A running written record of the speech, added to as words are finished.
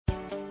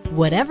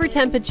Whatever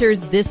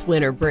temperatures this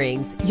winter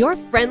brings, your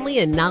friendly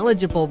and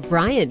knowledgeable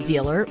Bryant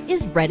dealer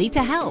is ready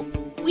to help.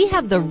 We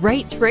have the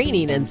right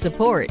training and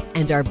support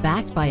and are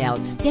backed by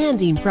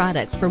outstanding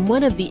products from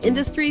one of the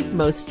industry's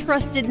most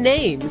trusted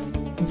names,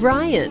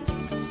 Bryant.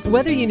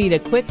 Whether you need a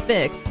quick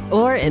fix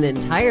or an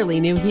entirely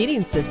new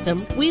heating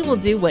system, we will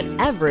do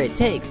whatever it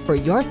takes for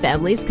your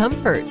family's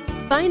comfort.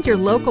 Find your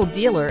local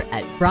dealer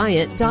at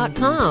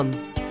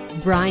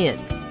Bryant.com.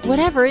 Bryant,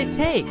 whatever it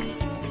takes.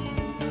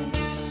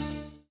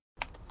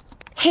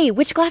 Hey,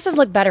 which glasses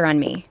look better on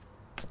me?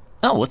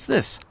 Oh, what's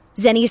this?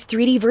 Zenny's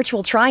 3D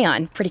virtual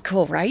try-on. Pretty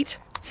cool, right?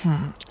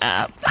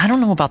 I don't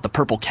know about the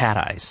purple cat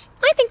eyes.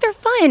 I think they're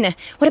fun.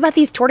 What about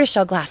these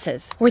tortoiseshell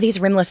glasses? Or these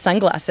rimless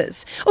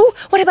sunglasses? Oh,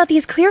 what about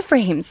these clear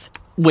frames?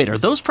 Wait, are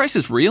those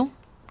prices real?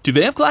 Do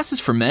they have glasses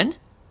for men?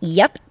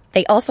 Yep.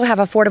 They also have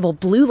affordable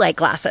blue light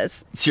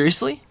glasses.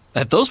 Seriously?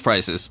 At those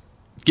prices?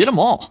 Get them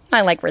all.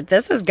 I like where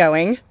this is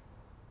going.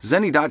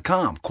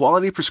 Zenny.com.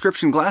 Quality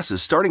prescription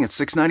glasses starting at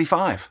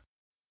 $6.95.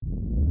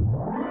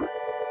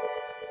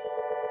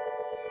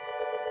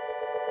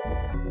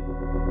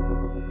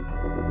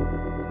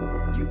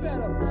 You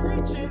better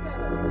preach it,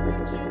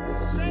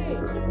 say it.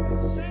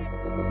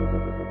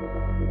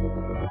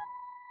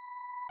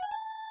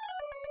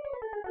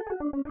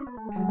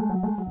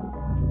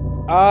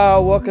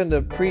 Welcome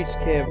to Preach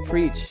Kev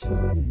Preach.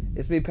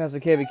 It's me, Pastor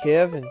Kevy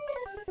Kev, and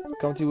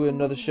come to you with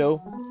another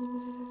show.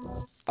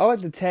 I like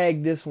to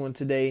tag this one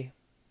today.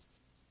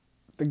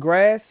 The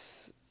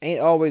grass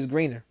ain't always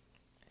greener.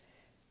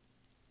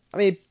 I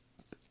mean,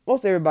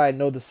 most everybody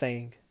know the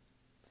saying.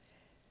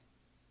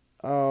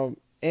 And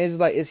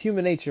it's like it's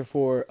human nature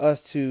for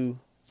us to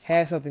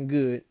have something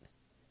good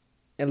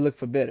and look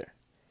for better.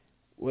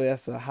 Well,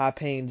 that's a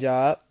high-paying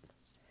job.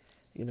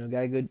 You know,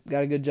 got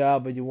a good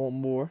job, but you want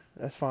more.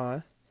 That's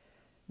fine.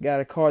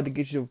 Got a car that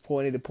gets you from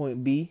point A to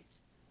point B,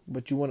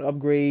 but you want to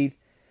upgrade.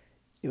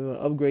 You want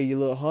to upgrade your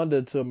little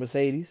Honda to a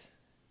Mercedes.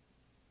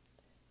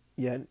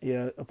 Your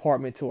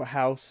apartment to a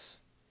house.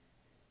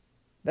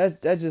 That's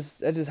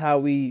just how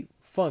we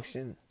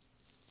function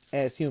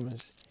as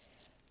humans.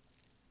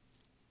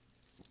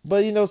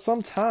 But you know,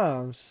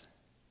 sometimes,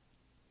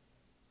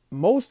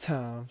 most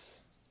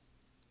times,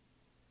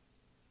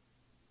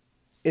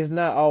 it's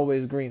not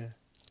always greener.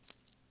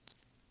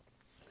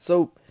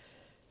 So,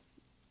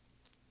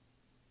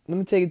 let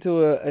me take you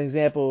to an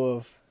example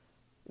of,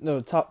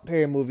 the top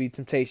Perry movie,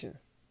 Temptation.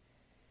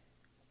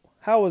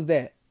 How was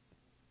that?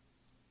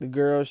 The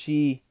girl,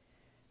 she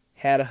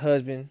had a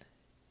husband.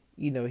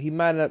 You know, he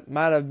might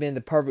have been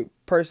the perfect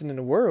person in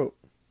the world,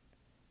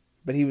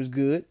 but he was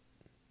good.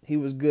 He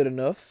was good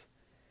enough.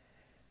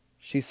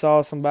 She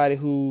saw somebody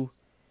who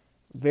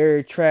very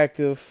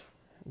attractive,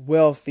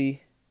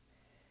 wealthy,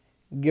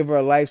 give her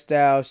a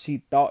lifestyle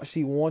she thought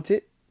she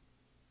wanted.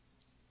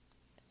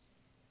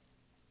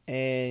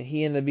 And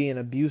he ended up being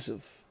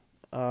abusive.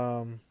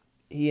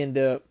 He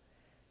ended up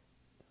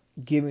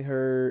giving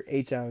her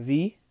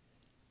HIV,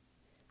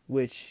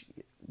 which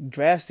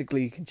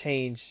drastically can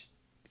change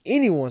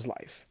anyone's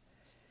life.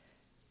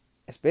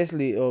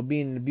 Especially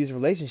being in an abusive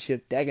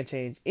relationship, that can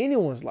change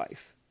anyone's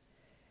life.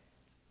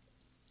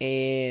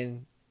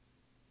 And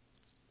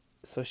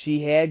so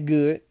she had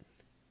good.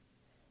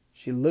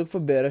 She looked for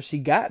better. She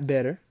got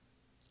better.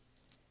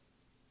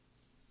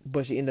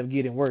 But she ended up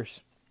getting worse.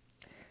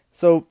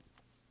 So,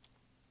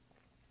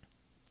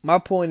 my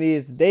point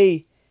is,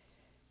 the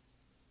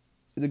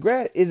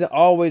grass isn't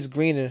always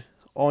greener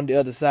on the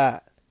other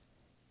side.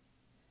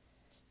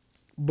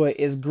 But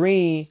it's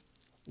green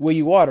where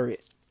you water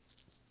it.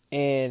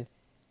 And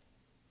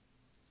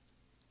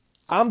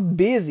I'm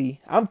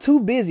too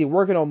busy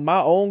working on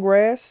my own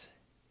grass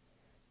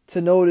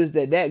to notice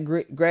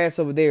that grass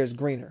over there is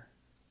greener.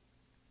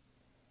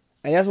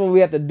 And that's what we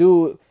have to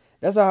do.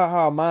 That's how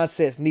our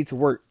mindsets need to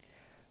work.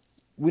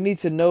 We need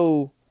to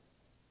know,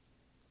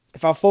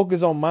 if I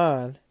focus on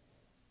mine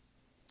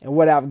and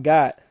what I've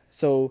got,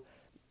 so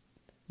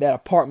that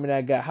apartment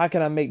I got, how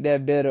can I make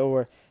that better?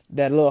 Or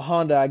that little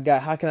Honda I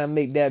got, how can I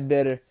make that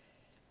better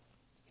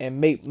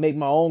and make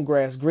my own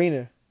grass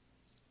greener?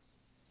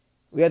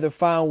 We have to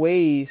find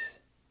ways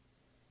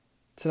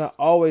to not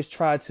always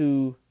try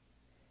to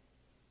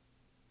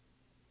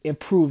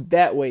improve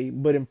that way,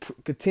 but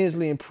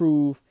continuously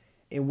improve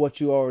in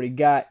what you already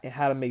got and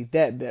how to make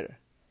that better.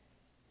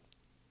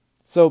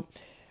 So,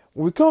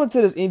 when we come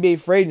into this NBA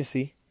free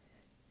agency,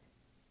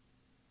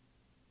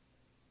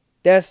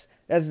 that's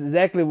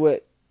exactly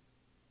what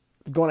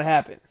is going to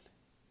happen.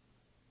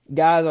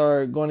 Guys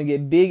are going to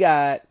get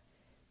big-eyed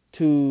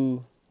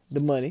to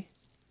the money,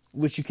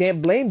 which you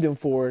can't blame them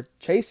for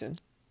chasing,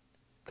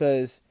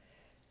 because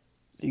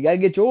you got to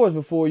get yours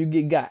before you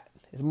get got,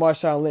 as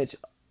Marshawn Lynch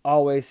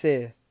always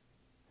says.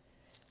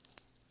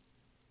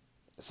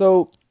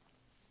 So,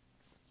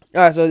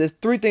 all right, so there's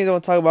three things I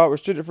want to talk about: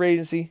 restricted free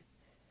agency,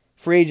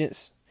 free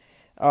agents,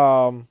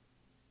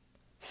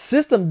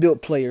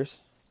 system-built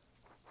players,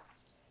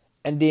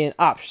 and then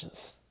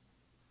options,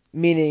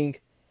 meaning,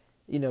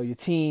 your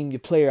team, your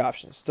player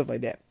options, stuff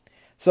like that.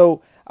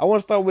 So I want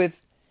to start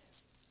with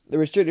the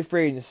restricted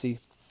free agency.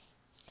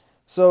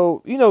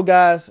 So,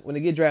 guys, when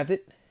they get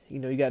drafted, you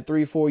got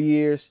 3-4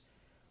 years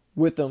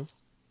with them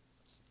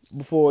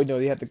before,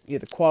 you have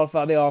to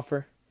qualify the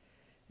offer.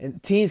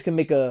 And teams can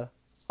make a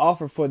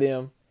offer for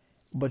them,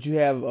 but you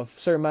have a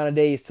certain amount of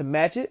days to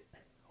match it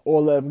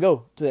or let them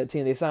go to that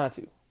team they signed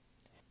to.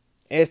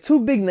 And it's two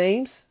big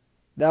names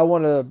that I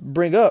want to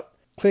bring up.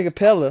 Clint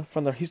Capella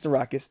from the Houston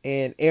Rockets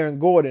and Aaron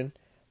Gordon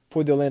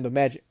for the Orlando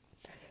Magic.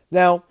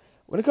 Now,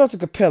 when it comes to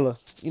Capella,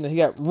 he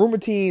got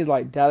rumored teams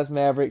like Dallas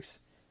Mavericks.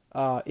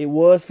 It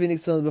was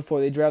Phoenix Suns before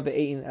they drafted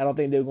Aint. I don't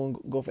think they're going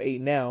to go for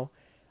Aint now.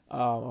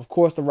 Of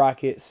course, the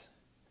Rockets,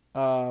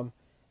 and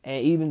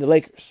even the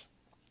Lakers.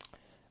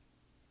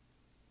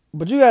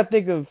 But you got to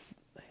think of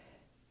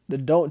the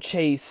don't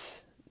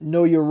chase,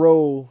 know your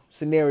role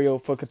scenario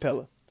for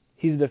Capella.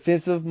 He's a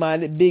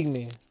defensive-minded big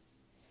man.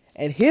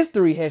 And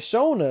history has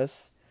shown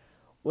us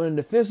when a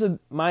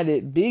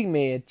defensive-minded big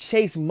man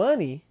chase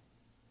money,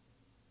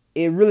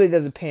 it really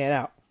doesn't pan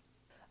out.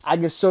 I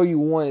can show you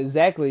one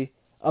exactly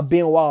of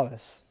Ben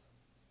Wallace.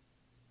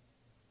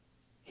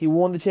 He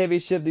won the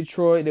championship,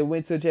 Detroit. They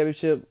went to the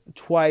championship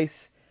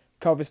twice,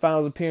 conference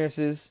finals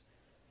appearances.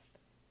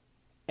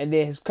 And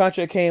then his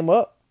contract came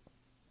up,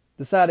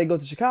 decided to go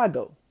to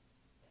Chicago.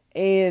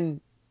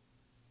 And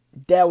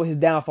that was his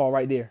downfall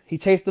right there. He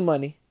chased the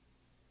money,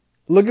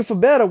 looking for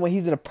better when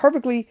he's in a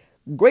perfectly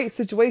great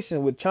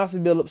situation with Chauncey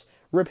Billups,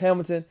 Rip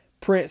Hamilton,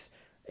 Prince,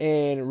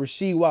 and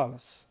Rasheed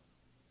Wallace.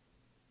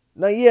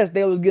 Now, yes,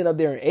 they was getting up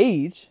there in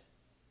age,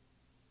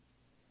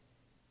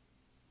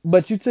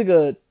 but you took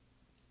a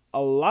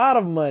lot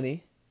of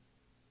money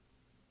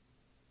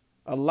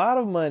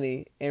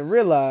and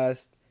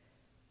realized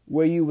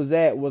where you was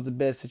at was the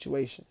best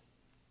situation,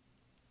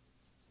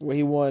 where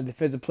he won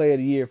Defensive Player of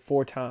the Year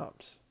 4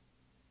 times.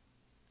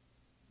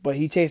 But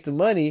he chased the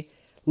money,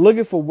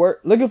 looking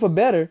for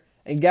better,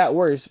 and got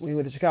worse when he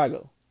went to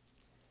Chicago.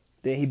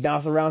 Then he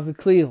bounced around to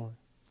Cleveland,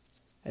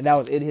 and that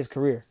was it his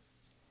career.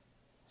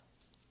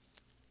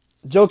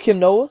 Joakim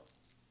Noah,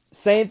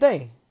 same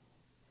thing.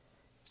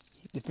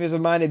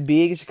 Defensive-minded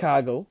big in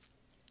Chicago,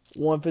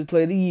 won Defensive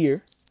Player of the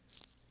Year.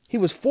 He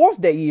was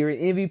 4th that year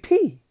in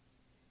MVP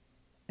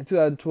in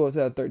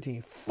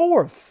 2012-2013.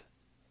 4th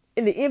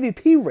in the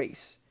MVP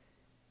race.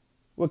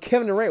 Well,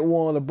 Kevin Durant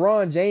won,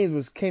 LeBron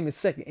James came in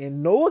 2nd,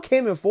 and Noah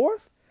came in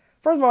 4th?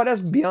 First of all,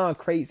 that's beyond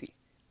crazy.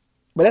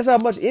 But that's how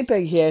much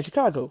impact he had in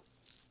Chicago.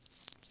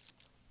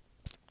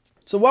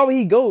 So why would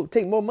he go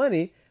take more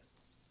money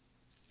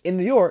in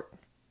New York,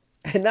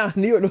 and now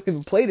New York don't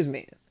even play this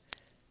man?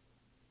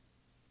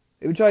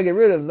 If we try to get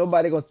rid of him,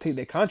 nobody going to take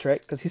that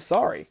contract because he's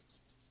sorry.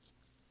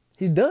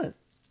 He's done.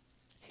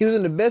 He was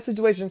in the best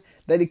situation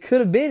that he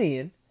could have been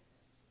in,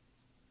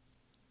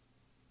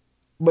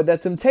 but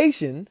that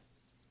temptation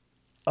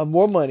of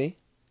more money,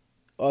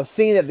 of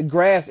seeing that the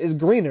grass is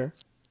greener,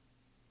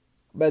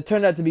 but it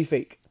turned out to be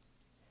fake.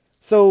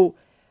 So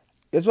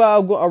that's why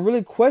I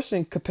really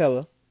question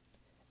Capella,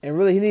 and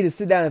really he need to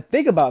sit down and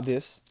think about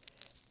this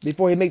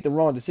before he make the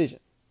wrong decision.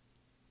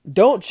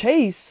 Don't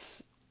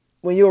chase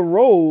when your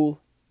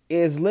role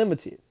is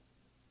limited.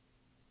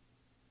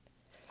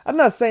 I'm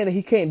not saying that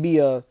he can't be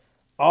a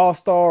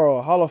all-star or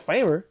a Hall of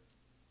Famer,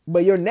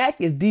 but your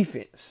knack is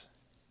defense.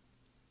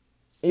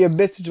 And your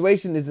best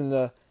situation is in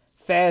the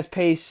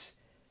fast-paced,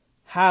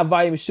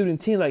 high-volume shooting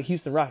team like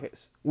Houston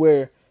Rockets,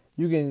 where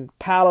you can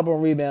pile up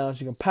on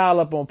rebounds, you can pile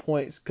up on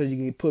points because you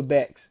can get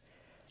putbacks,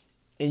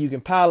 and you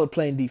can pile up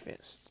playing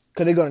defense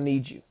because they're going to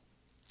need you.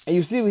 And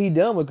you see what he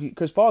done when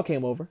Chris Paul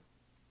came over.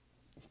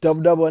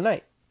 Double-double a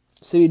night.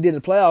 See what he did in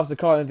the playoffs to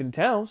Karl Anthony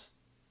Towns.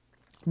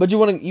 But you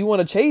want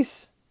to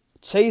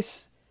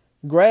chase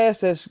grass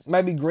that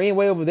might be green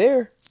way over there.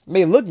 It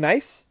may look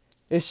nice.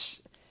 It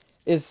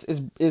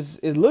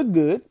look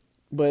good,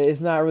 but it's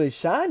not really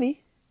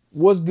shiny.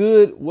 What's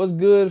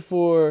good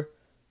for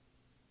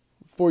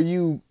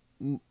you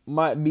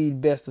might be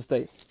best to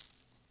stay.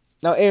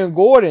 Now Aaron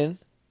Gordon,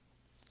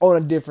 on a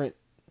different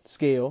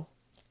scale,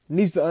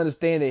 needs to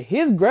understand that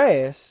his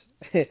grass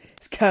is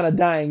kind of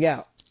dying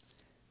out.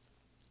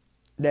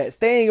 That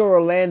staying in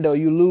Orlando,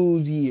 you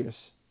lose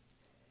years.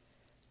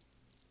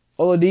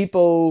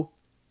 Oladipo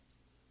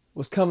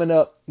was coming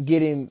up,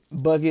 getting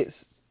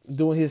buckets,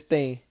 doing his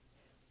thing.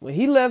 When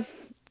he left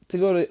to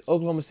go to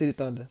Oklahoma City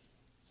Thunder,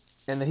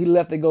 and then he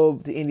left to go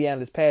to Indiana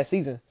this past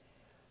season,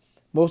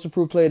 most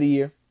improved player of the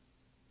year,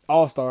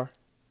 all-star,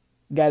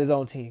 got his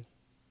own team.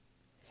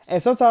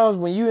 And sometimes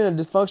when you're in a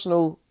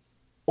dysfunctional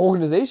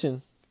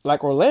organization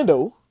like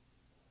Orlando,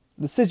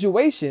 the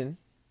situation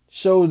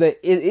shows that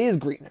it is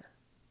greener.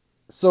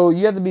 So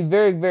you have to be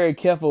very, very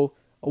careful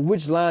of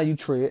which line you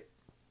tread.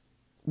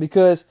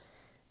 Because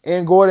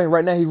Aaron Gordon,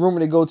 right now, he's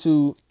rumored to go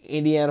to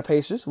Indiana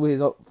Pacers with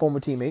his former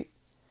teammate,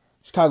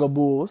 Chicago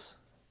Bulls,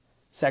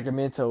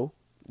 Sacramento,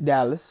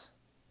 Dallas.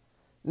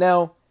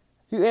 Now,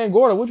 if you're Aaron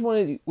Gordon, which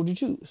one would you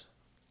choose?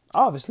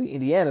 Obviously,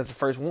 Indiana's the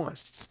first one.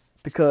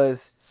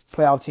 Because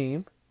playoff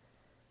team,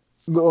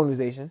 good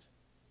organization,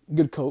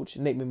 good coach,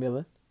 Nate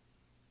McMillan,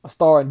 a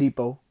star in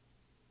Depot,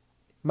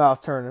 Miles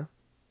Turner,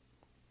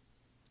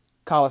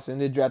 Collison,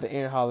 they drafted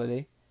Aaron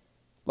Holiday.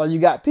 Like, you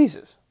got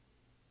pieces.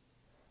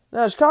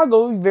 Now,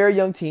 Chicago, very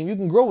young team. You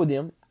can grow with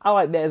them. I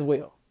like that as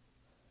well.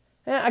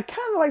 And I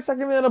kind of like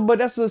Sacramento, but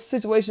that's a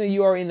situation that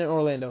you are in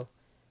Orlando,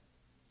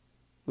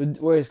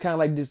 where it's kind of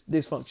like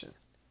dysfunction.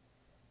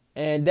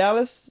 And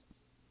Dallas,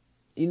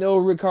 you know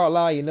Rick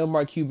Carlisle, you know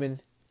Mark Cuban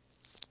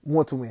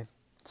want to win.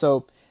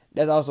 So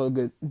that's also a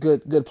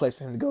good place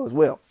for him to go as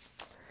well.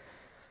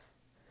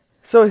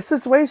 So his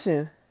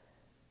situation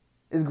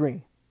is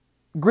green.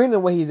 Green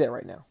than where he's at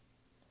right now.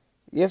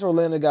 Yes,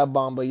 Orlando got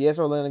Bamba. Yes,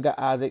 Orlando got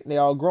Isaac.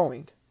 They're all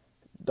growing.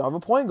 Don't have a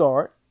point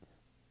guard.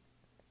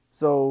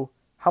 So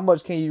how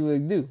much can you really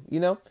do?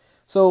 You know?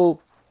 So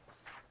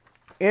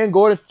Aaron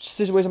Gordon's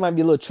situation might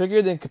be a little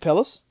trickier than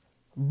Capella's.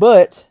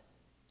 But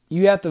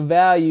you have to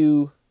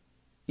know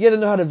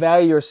how to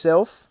value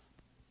yourself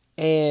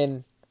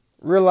and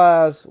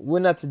realize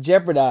when not to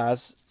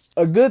jeopardize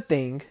a good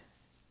thing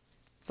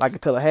like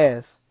Capella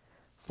has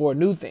for a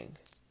new thing.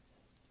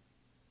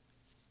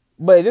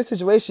 But if this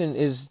situation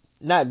is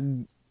not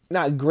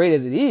great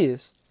as it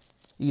is,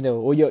 you know,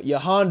 or your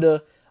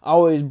Honda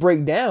always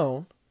break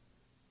down,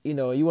 you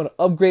know, you want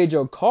to upgrade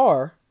your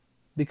car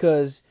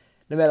because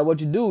no matter what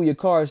you do, your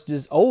car is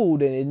just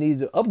old and it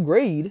needs an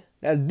upgrade.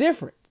 That's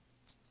different.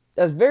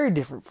 That's very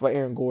different for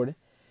Aaron Gordon.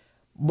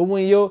 But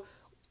when you're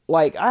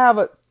like, I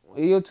got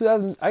a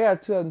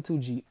 2002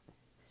 Jeep.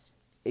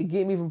 It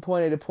get me from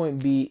point A to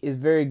point B. It's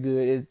very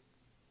good. It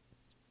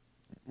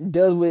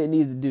does what it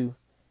needs to do.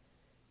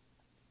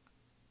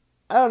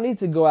 I don't need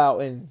to go out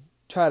and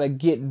try to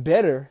get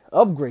better,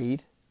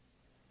 upgrade,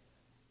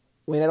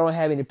 when I don't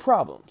have any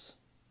problems.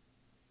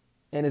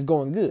 And it's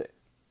going good.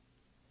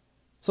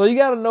 So you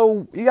gotta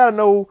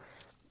know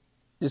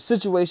the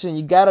situation.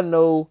 You gotta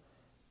know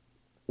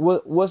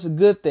what's a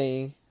good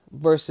thing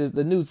versus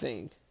the new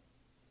thing.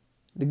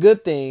 The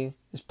good thing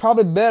is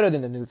probably better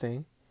than the new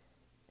thing.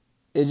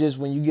 It's just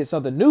when you get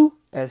something new,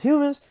 as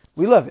humans,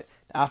 we love it.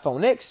 The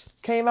iPhone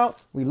X came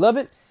out, we love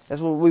it.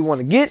 That's what we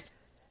want to get.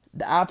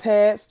 The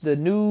iPads,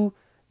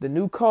 the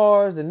new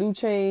cars, the new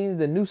chains,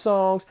 the new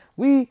songs.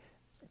 We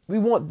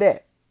want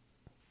that.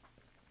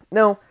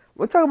 Now,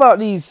 we're talking about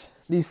these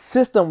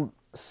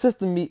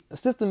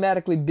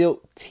systematically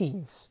built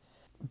teams.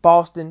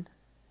 Boston,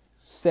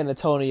 San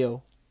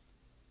Antonio,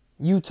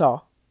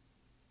 Utah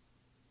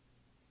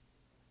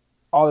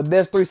are the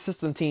best three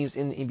system teams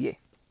in the NBA.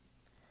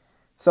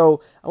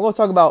 So I'm going to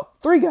talk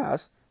about three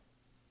guys.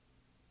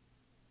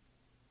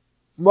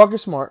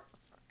 Marcus Smart.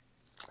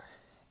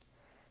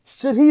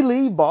 Should he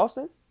leave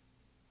Boston?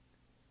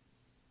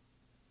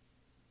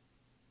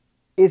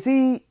 Is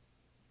he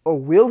or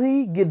will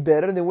he get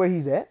better than where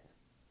he's at?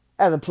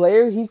 As a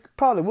player, he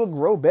probably will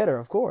grow better,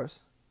 of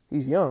course.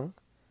 He's young.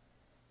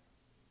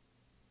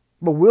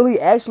 But will he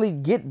actually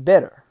get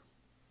better?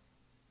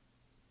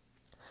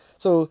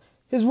 So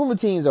his rumored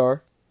teams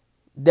are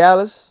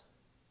Dallas,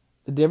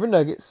 the Denver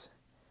Nuggets,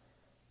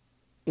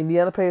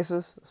 Indiana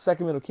Pacers,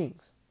 Sacramento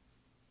Kings.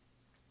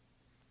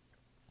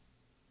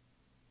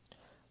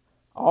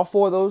 All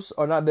four of those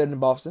are not better than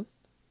Boston.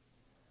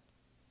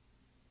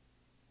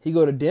 He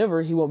go to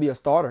Denver, he won't be a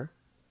starter.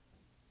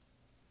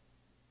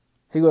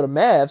 He go to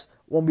Mavs,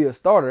 won't be a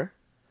starter.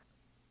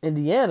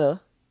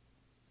 Indiana,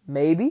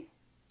 maybe.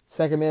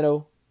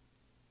 Sacramento,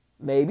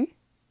 maybe.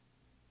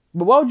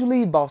 But why would you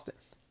leave Boston?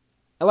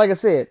 And like I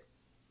said,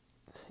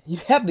 you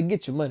have to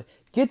get your money.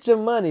 Get your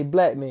money,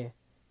 black man.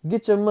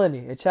 Get your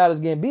money. As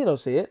Childish Gambino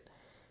said,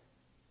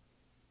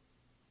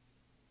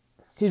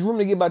 he's rumored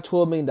to get about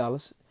 $12 million.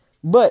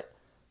 But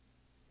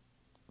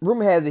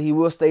rumor has it he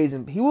will stay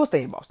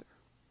in Boston.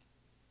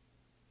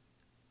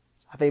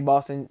 I think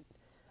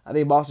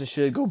Boston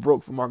should go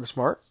broke for Marcus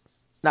Smart.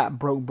 Not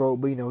broke,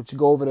 but to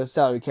go over the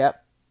salary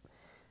cap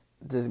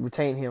to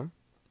retain him.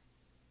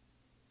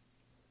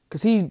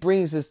 Because he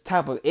brings this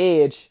type of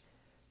edge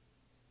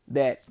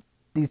that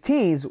these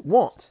teams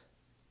want.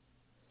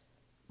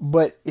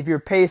 But if you're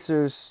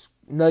Pacers,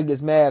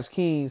 Nuggets, Mavs,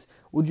 Kings,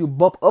 would you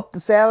bump up the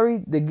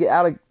salary to get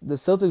out of the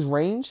Celtics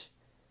range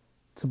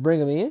to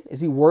bring him in?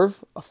 Is he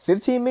worth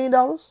 $15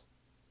 million?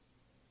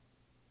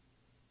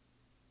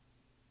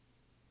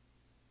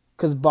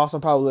 Because Boston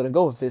probably let him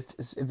go if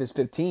it's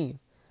 15.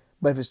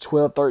 But if it's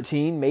 12,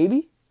 13,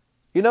 maybe.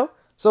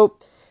 So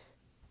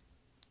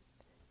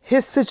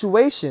his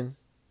situation,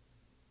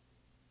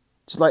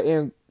 just like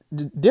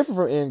different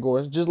from Aaron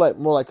Gordon's, just like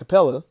more like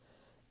Capella,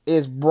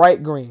 is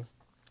bright green.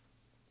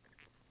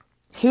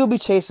 He'll be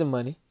chasing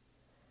money.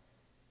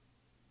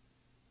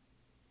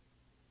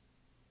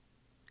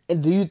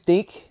 And do you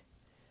think,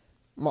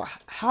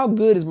 how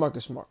good is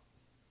Marcus Smart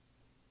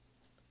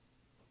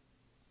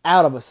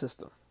out of a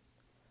system?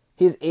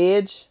 His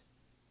edge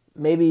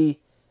maybe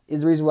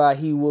is the reason why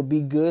he will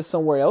be good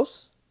somewhere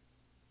else.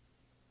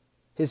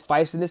 His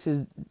feistiness,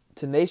 his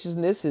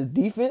tenaciousness, his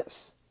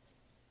defense.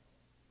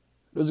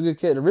 Those are good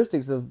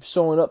characteristics of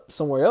showing up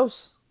somewhere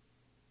else.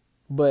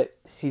 But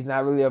he's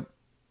not really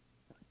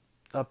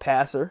a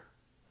passer.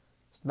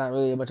 He's not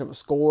really much of a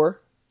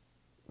scorer.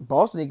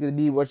 Boston, you can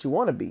be what you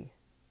want to be.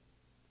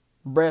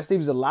 Brad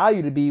Stevens allow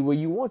you to be where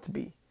you want to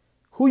be.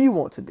 Who you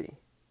want to be.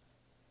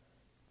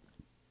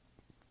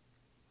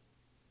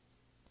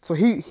 So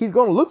he's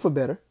going to look for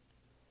better.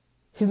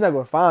 He's not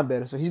going to find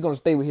better, so he's going to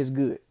stay with his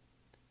good.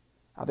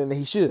 I think that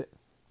he should.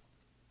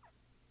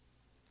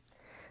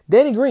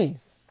 Danny Green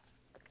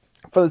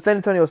for the San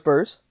Antonio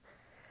Spurs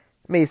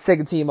made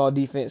second team all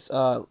defense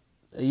a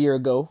year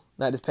ago.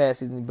 Not this past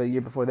season, but a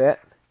year before that.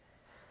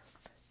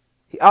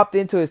 He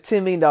opted into his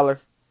 $10 million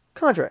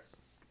contract.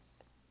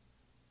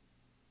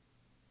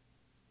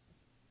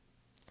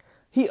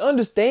 He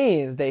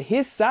understands that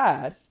his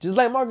side, just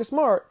like Marcus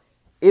Smart,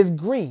 is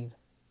green.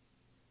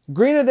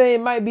 Greener than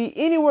it might be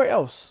anywhere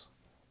else.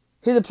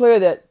 He's a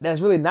player that's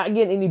really not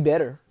getting any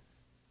better.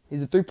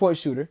 He's a three-point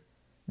shooter,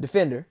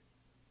 defender,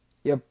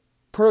 your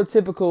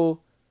prototypical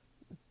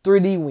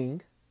 3D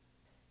wing.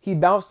 He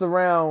bounced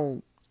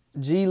around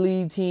G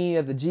League team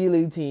after G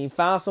League team,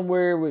 found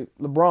somewhere with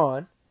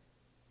LeBron,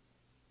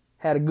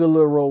 had a good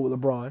little role with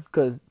LeBron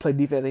because play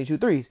defense and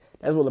shoot threes.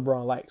 That's what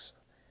LeBron likes.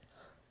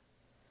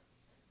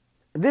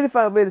 And then he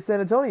found a way to San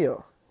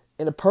Antonio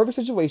in a perfect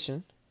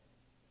situation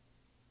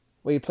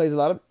where he plays a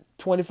lot of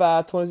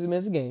 25, 26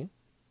 minutes a game,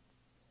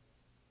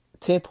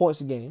 10 points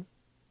a game,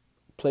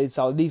 plays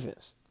solid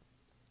defense.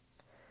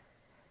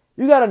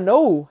 You got to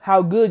know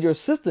how good your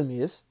system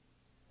is.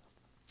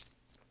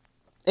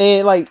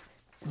 And like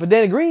for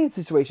Danny Green's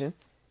situation,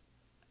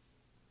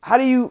 how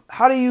do you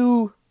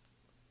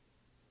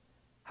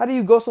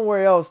go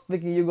somewhere else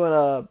thinking you're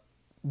gonna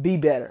be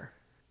better?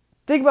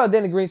 Think about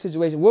Danny Green's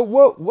situation.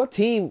 What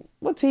team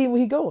would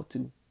he go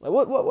to? Like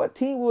what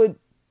team would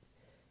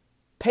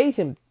pay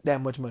him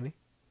that much money?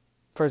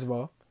 First of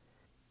all,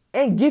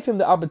 and give him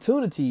the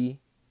opportunity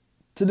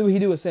to do what he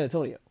do in San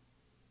Antonio.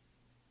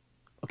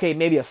 Okay,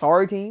 maybe a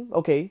sorry team.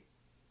 Okay,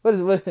 why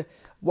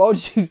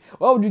would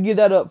you give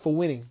that up for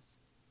winning?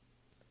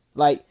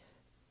 Like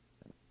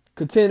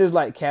contenders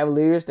like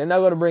Cavaliers, they're not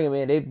going to bring him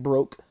in. They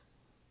broke.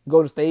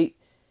 Golden State,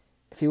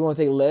 if you want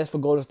to take less for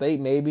Golden State,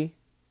 maybe.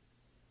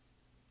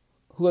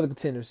 Who are the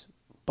contenders?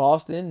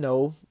 Boston,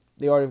 no,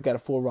 they already got a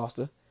full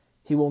roster.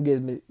 He won't get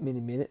as many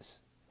minutes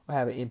or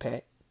have an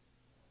impact.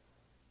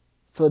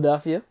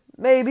 Philadelphia,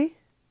 maybe.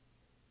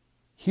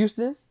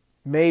 Houston,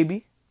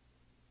 maybe.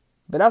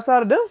 But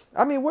outside of them,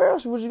 I mean, where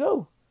else would you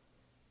go?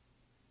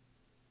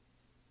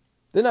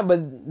 They're not,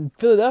 but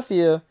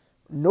Philadelphia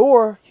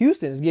nor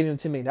Houston is giving him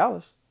 $10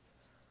 million.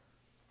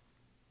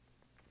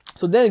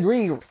 So Danny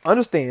Green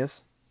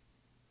understands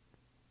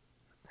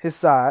his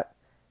side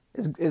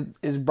is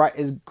bright,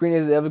 as green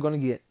as it's ever going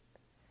to get.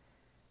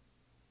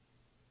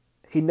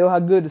 He know how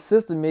good the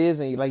system is,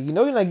 and you're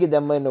not getting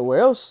that money nowhere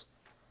else.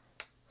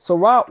 So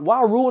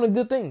why ruin a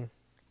good thing?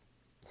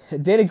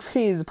 Danny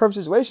Green is the perfect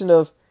situation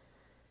of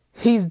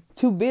he's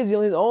too busy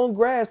on his own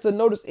grass to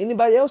notice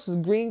anybody else's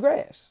green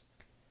grass.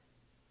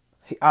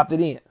 He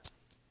opted in.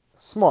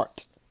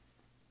 Smart.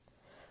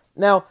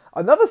 Now,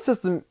 another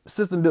system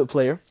built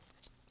player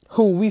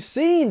who we've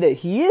seen that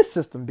he is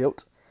system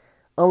built,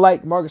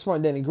 unlike Marcus Smart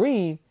and Danny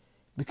Green,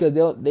 because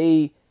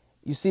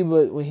you see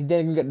when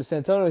Danny Green got to San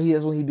Antonio,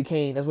 that's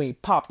when he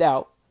popped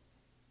out.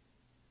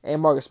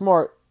 And Marcus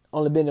Smart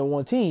only been in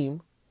one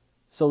team,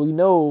 so we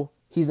know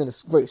he's in a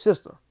great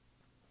system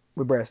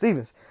with Brad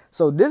Stevens.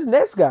 So this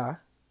next guy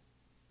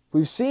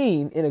we've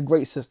seen in a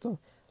great system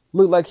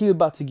looked like he was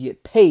about to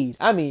get paid.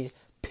 I mean,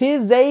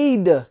 paid.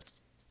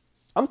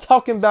 I'm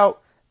talking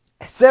about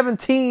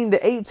 $17 to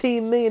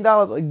 $18 million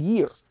a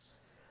year.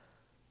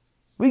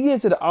 We get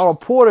into the Otto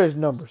Porter's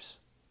numbers.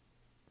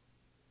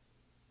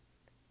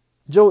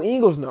 Joe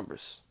Ingles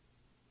numbers.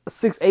 A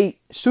 6'8"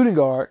 shooting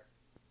guard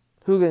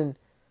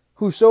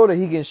who showed that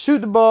he can shoot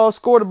the ball,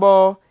 score the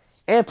ball,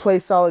 and play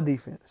solid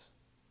defense.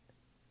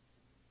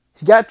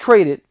 He got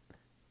traded,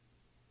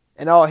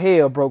 and all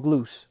hell broke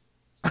loose.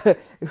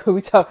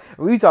 we talk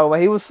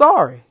about he was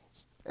sorry.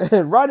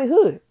 Rodney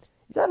Hood.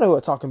 Y'all know what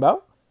I'm talking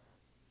about.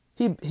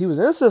 He was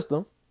in the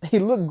system. He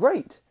looked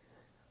great.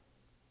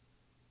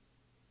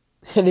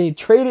 And then he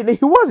traded and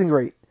he wasn't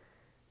great.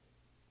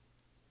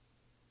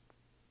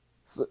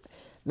 So,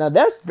 now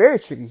that's very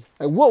tricky.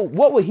 Like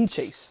what would he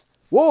chase?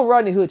 What would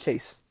Rodney Hood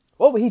chase?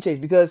 What would he chase?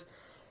 Because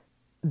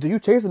do you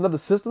chase another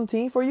system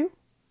team for you?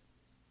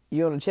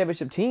 You're on a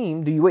championship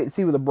team. Do you wait to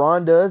see what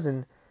LeBron does?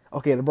 And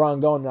okay,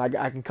 LeBron gone, and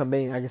I can come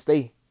in, I can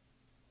stay.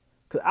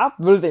 Because I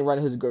really think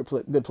Rodney Hood's a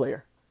good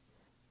player.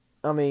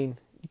 I mean,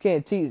 you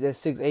can't teach that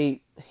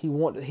 6'8".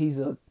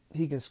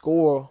 He can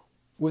score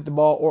with the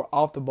ball or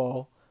off the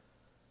ball.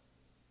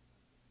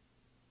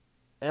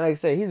 And like I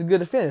say, he's a good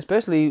defender,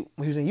 especially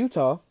when he was in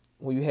Utah,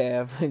 when you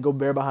have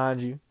Gobert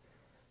behind you.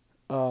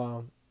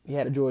 You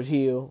had a George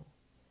Hill,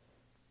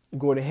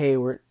 Gordon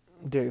Hayward,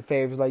 Derek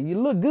Favors. Like, you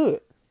look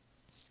good.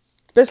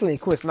 Especially in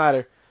Quinn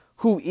Snyder,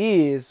 who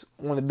is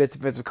one of the best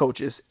defensive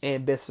coaches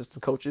and best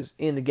system coaches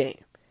in the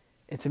game.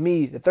 And to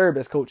me, the third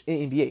best coach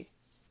in NBA.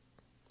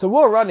 So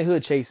what would Rodney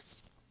Hood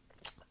chase?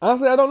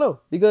 Honestly, I don't know.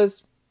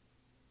 Because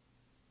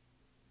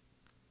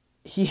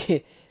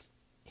his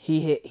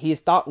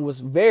stock was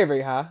very,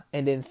 very high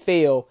and then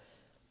fell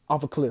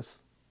off a cliff.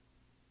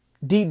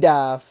 Deep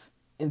dive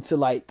into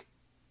like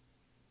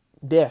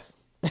death.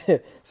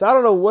 So I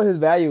don't know what his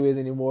value is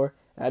anymore.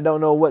 I don't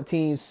know what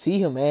teams see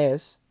him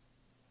as.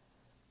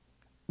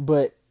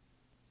 But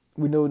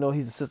we know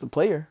he's a system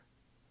player.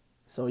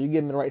 So you get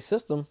him in the right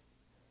system,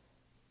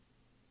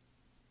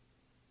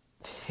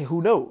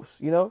 who knows,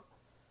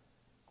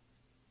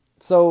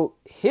 So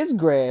his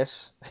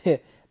grass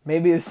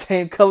maybe the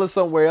same color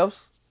somewhere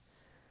else.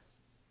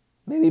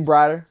 Maybe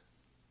brighter.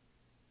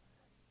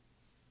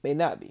 May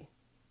not be.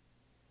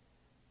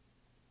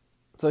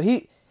 So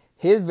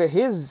his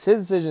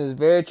decision is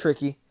very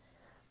tricky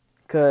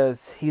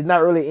because he's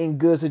not really in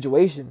good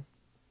situation.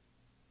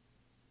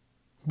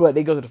 But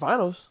they go to the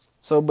finals.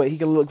 But he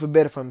can look for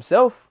better for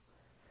himself.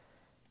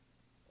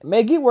 It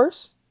may get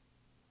worse.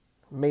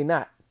 May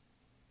not.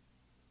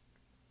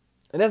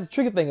 And that's the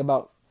tricky thing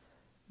about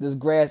this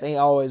grass ain't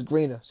always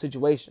greener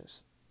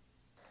situations.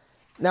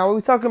 Now, when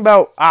we're talking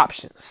about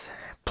options,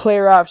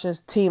 player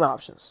options, team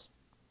options.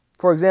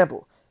 For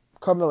example,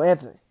 Carmelo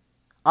Anthony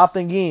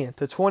opting in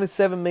to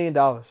 $27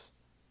 million.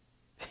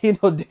 You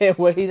know damn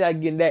well he's not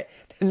getting that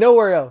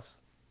nowhere else.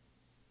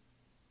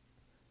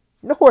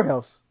 Nowhere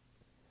else.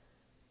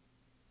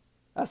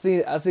 I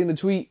seen the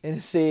tweet and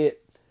it said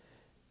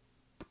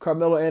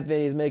Carmelo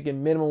Anthony is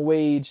making minimum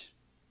wage,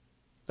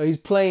 or he's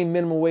playing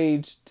minimum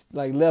wage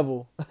like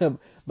level,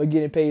 but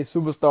getting paid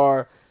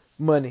superstar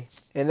money,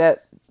 and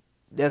that's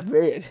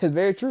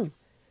very true.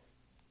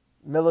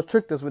 Melo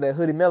tricked us with that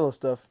Hoodie Melo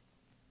stuff,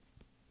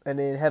 and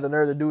then had the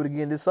nerve to do it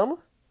again this summer.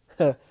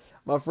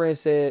 My friend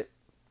said,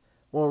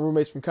 one of my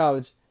roommates from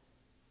college,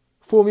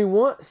 "Fool me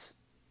once,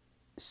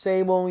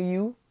 shame on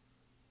you.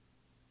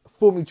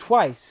 Fool me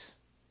twice,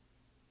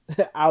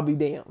 I'll be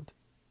damned."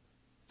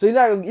 So you're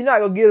not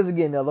gonna get us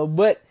again, Melo.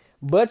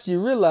 But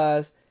you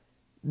realize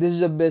this is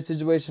your best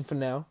situation for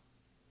now,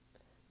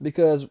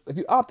 because if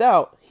you opt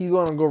out, he's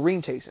gonna go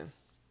ring chasing.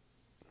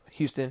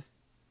 Houston,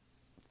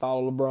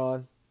 follow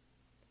LeBron.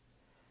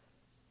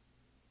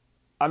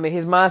 I mean,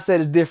 his mindset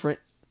is different.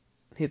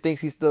 He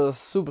thinks he's still a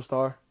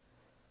superstar.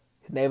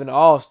 He's not even an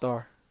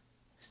all-star.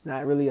 He's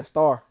not really a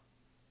star.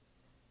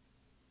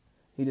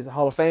 He's just a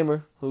Hall of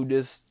Famer who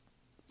just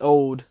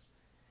old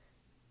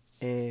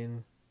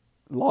and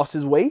lost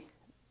his way.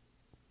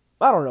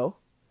 I don't know.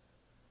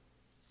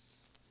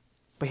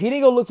 But he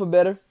didn't go look for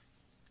better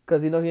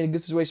because he knows he's in a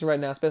good situation right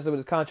now, especially with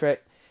his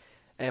contract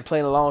and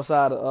playing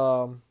alongside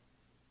a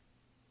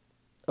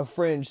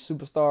fringe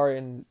superstar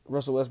in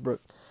Russell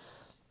Westbrook,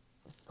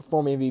 a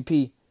former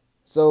MVP.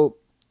 So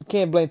you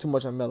can't blame too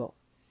much on Melo.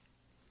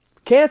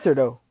 Cancer,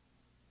 though,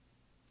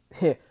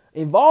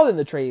 involved in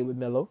the trade with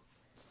Melo,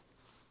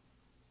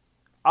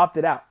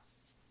 opted out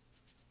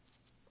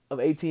of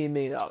 $18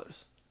 million.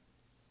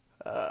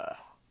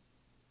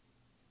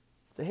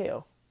 The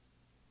hell?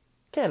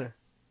 Canner.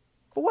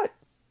 For what?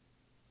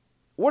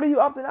 What are you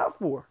opting out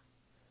for?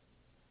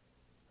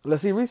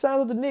 Unless he resigns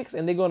with the Knicks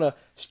and they're going to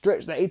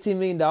stretch the $18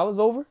 million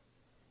over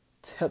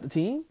to help the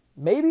team?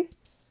 Maybe.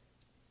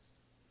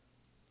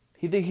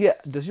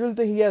 Does you really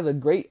think he has a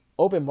great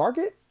open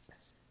market?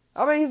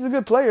 I mean, he's a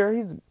good player.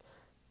 He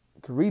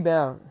can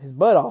rebound his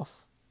butt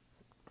off.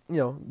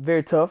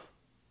 Very tough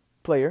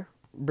player.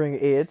 Bring an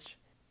edge.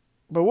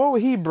 But what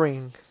would he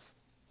bring?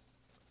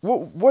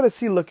 What is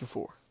he looking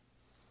for?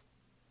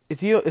 Is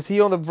he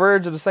on the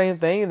verge of the same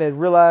thing and then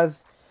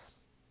realize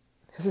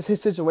his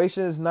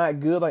situation is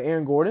not good like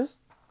Aaron Gordon's?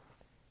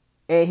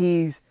 And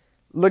he's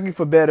looking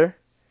for better.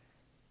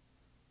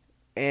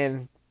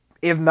 And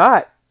if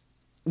not,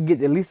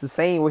 get at least the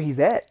same where he's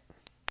at.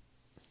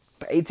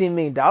 For $18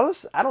 million?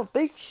 I don't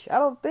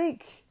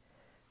think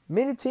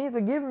many teams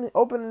are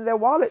opening their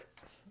wallet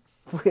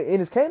in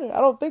his cannon. I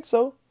don't think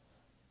so.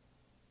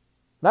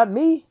 Not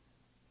me.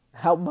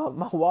 How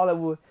my wallet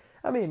would,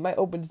 it might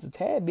open just a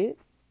tad bit.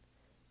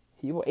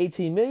 You want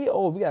 $18 million?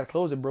 Oh, we gotta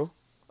close it, bro.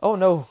 Oh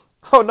no,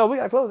 we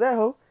gotta close that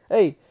hoe.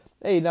 Hey,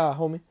 nah,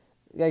 homie,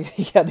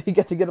 you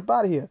got to get up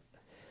out of here.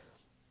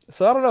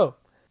 So I don't know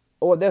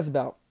what that's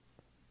about,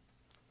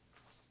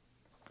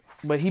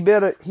 but he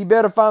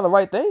better find the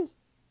right thing.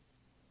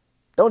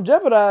 Don't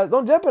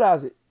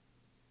jeopardize it.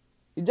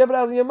 You're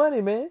jeopardizing your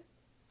money, man.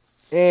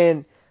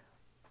 And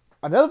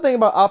another thing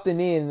about opting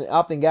in and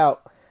opting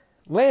out,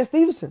 Lance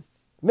Stevenson.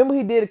 Remember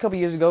what he did a couple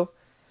years ago,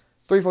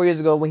 3-4 years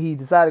ago, when he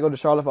decided to go to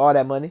Charlotte for all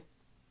that money?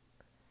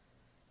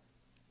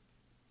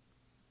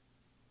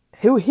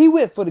 He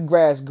went for the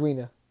grass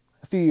greener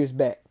a few years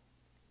back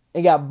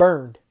and got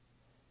burned.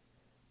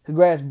 The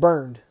grass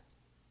burned.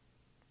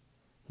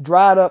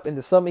 Dried up in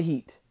the summer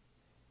heat.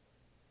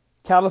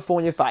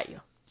 California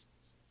fire.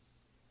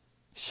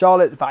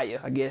 Charlotte fire,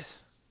 I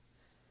guess.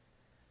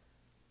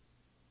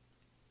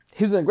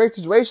 He was in a great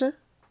situation.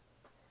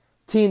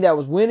 Team that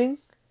was winning.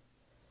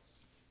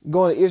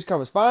 Going to the Eastern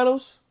Conference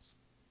Finals.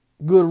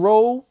 Good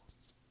role.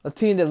 A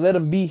team that let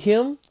him be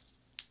him.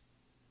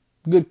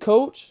 Good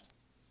coach.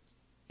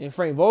 And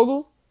Frank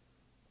Vogel.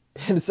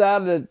 And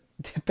decided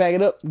to pack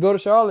it up, go to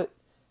Charlotte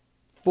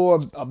for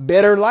a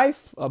better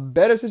life, a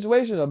better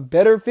situation, a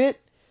better fit,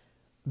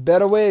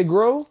 better way to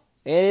grow.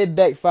 And it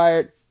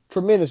backfired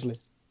tremendously.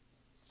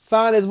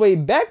 Found his way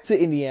back to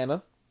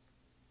Indiana.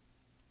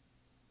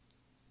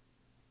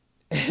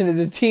 And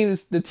the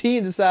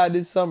team decided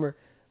this summer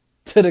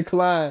to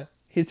decline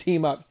his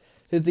team option.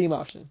 his team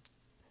option.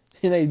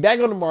 And he's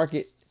back on the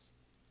market,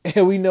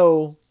 and we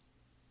know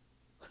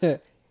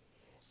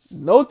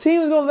no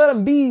team is going to let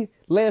him be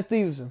Lance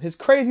Stevenson, his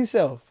crazy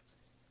self.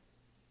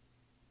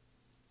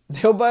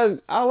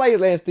 I like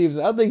Lance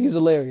Stevenson. I think he's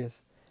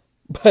hilarious.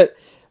 But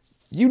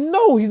you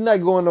know he's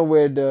not going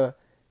nowhere to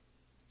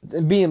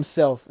be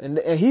himself. And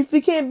if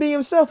he can't be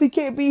himself, he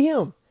can't be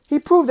him. He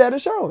proved that in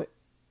Charlotte.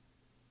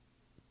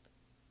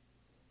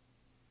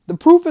 The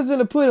proof is in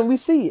the pudding. We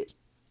see it.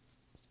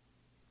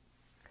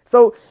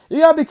 So you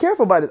got to be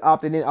careful about this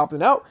opting in,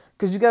 opting out.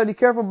 Because you got to be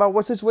careful about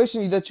what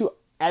situation that you're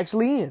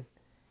actually in.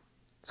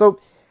 So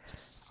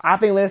I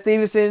think Lance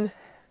Stevenson,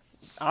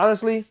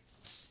 honestly,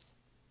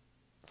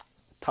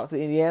 talk to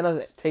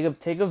Indiana, take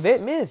a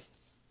vet man,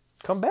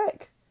 come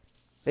back.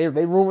 They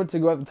rumored to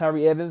go after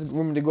Tyree Evans,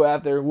 rumored to go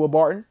after Will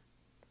Barton.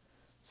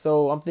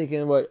 So I'm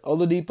thinking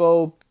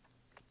Oladipo,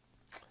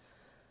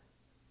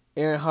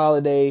 Aaron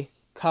Holiday,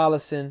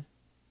 Collison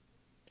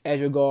as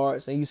your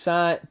guards, and you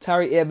sign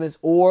Tyree Evans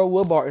or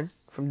Will Barton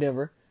from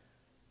Denver.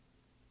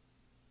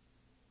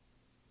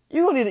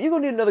 You're gonna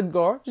need another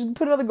guard. Just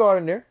put another guard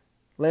in there.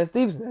 Lance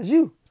Stevenson, that's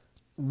you.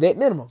 Vet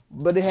minimum.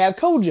 But they have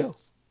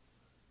Kojo.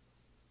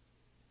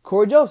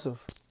 Corey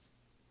Joseph.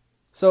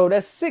 So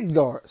that's 6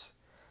 guards.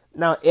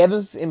 Now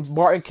Evans and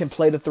Barton can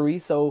play the 3,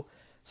 so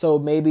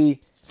maybe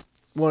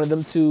one of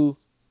them two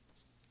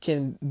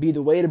can be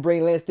the way to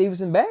bring Lance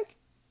Stevenson back.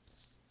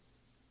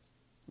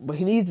 But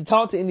he needs to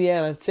talk to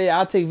Indiana and say,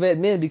 I'll take vet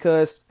men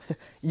because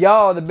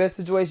y'all are the best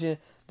situation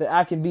that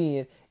I can be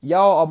in.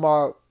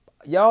 Y'all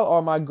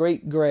are my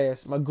great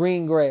grass, my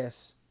green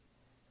grass.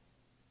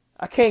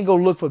 I can't go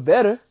look for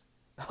better.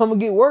 I'm going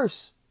to get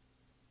worse.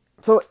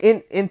 So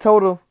in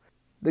total,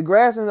 the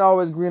grass is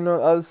always green on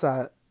the other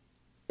side.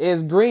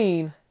 It's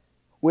green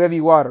wherever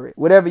you water it.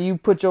 Whatever you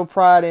put your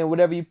pride in,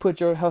 whatever you put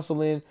your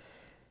hustle in,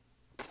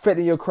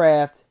 perfecting your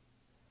craft,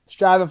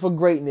 striving for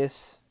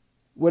greatness,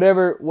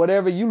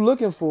 whatever you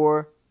looking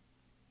for,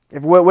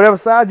 if whatever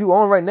side you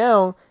on right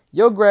now,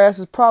 your grass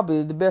is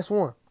probably the best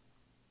one.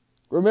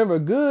 Remember,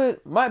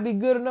 good might be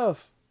good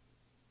enough.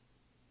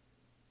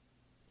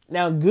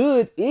 Now,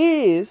 good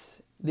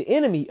is the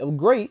enemy of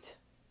great.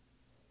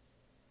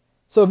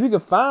 So if you can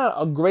find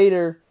a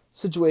greater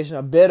situation,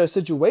 a better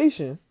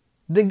situation,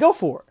 then go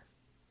for it.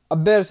 A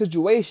better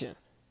situation.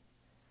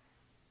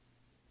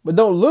 But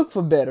don't look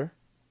for better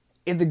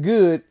if the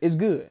good is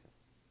good.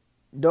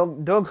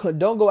 Don't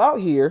go out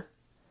here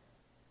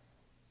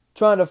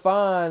trying to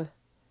find,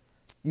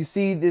 you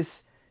see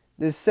this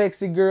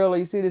sexy girl or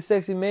you see this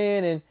sexy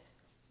man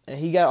and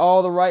he got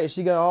all the right,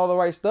 she got all the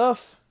right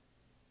stuff.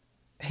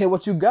 And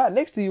what you got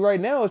next to you right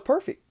now is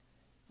perfect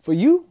for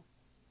you.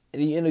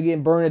 And you end up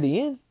getting burned at the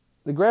end.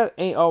 The grass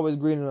ain't always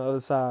green on the other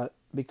side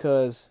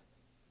because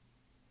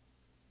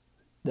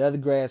the other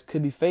grass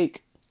could be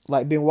fake.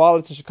 Like Ben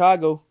Wallace in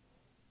Chicago,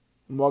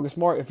 Morgan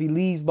Smart, if he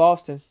leaves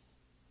Boston,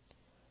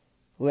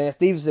 Lance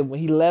Stevenson, when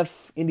he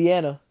left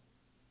Indiana,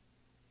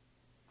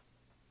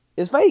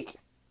 it's fake.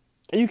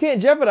 And you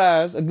can't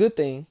jeopardize a good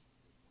thing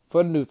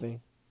for the new thing.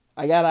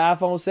 I got an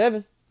iPhone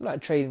 7.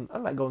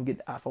 I'm not going to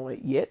get the iPhone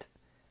 8 yet.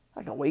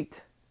 I can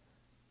wait.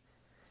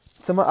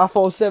 So my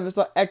iPhone 7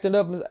 start acting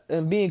up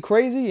and being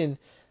crazy and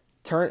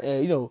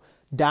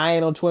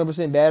dying on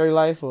 20% battery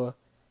life, or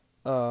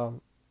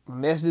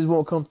messages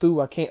won't come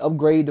through. I can't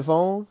update the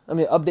phone. I'm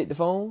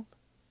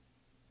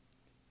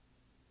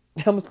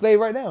going to stay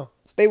right now.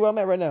 Stay where I'm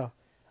at right now.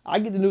 I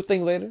get the new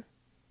thing later.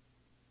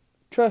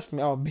 Trust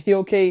me, I'll be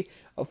okay.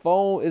 A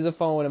phone is a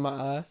phone in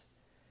my eyes.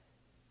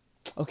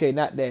 Okay,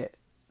 not that.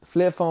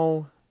 Flip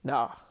phone,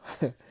 nah.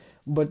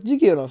 But you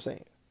get what I'm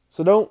saying.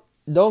 So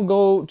don't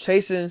go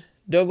chasing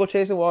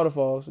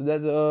waterfalls.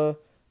 That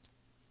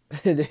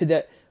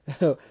that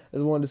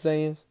is one of the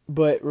sayings.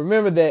 But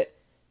remember that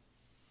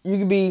you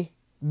can be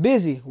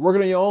busy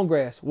working on your own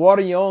grass,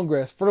 watering your own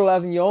grass,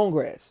 fertilizing your own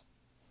grass,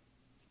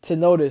 to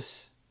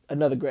notice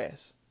another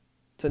grass,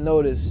 to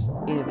notice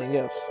anything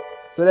else.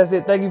 So that's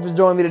it. Thank you for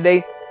joining me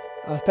today.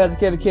 Pastor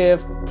Kevy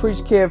Kev, preach,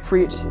 Kev,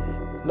 preach.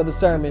 Another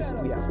sermon.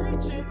 We out.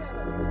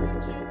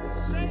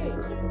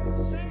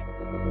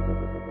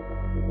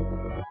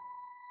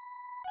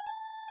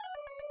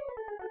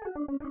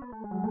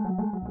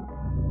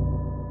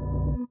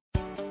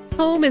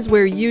 Home is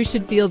where you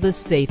should feel the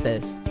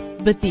safest,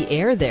 but the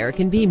air there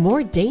can be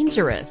more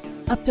dangerous,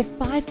 up to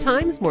 5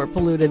 times more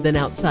polluted than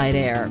outside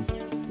air.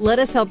 Let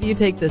us help you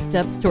take the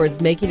steps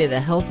towards making it a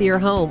healthier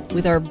home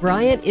with our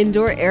Bryant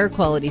Indoor Air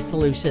Quality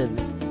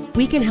Solutions.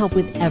 We can help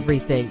with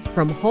everything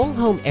from whole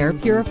home air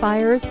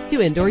purifiers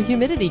to indoor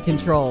humidity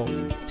control.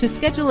 To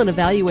schedule an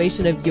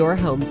evaluation of your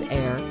home's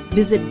air,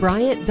 visit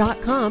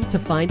Bryant.com to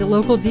find a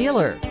local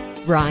dealer.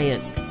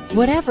 Bryant,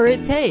 whatever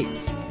it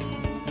takes.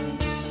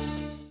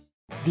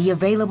 The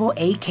available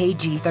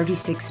AKG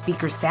 36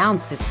 speaker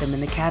sound system in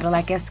the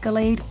Cadillac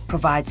Escalade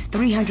provides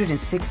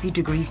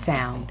 360-degree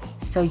sound,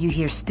 so you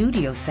hear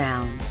studio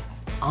sound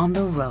on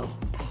the road.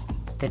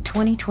 The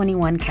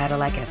 2021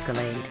 Cadillac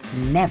Escalade.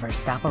 Never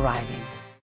stop arriving.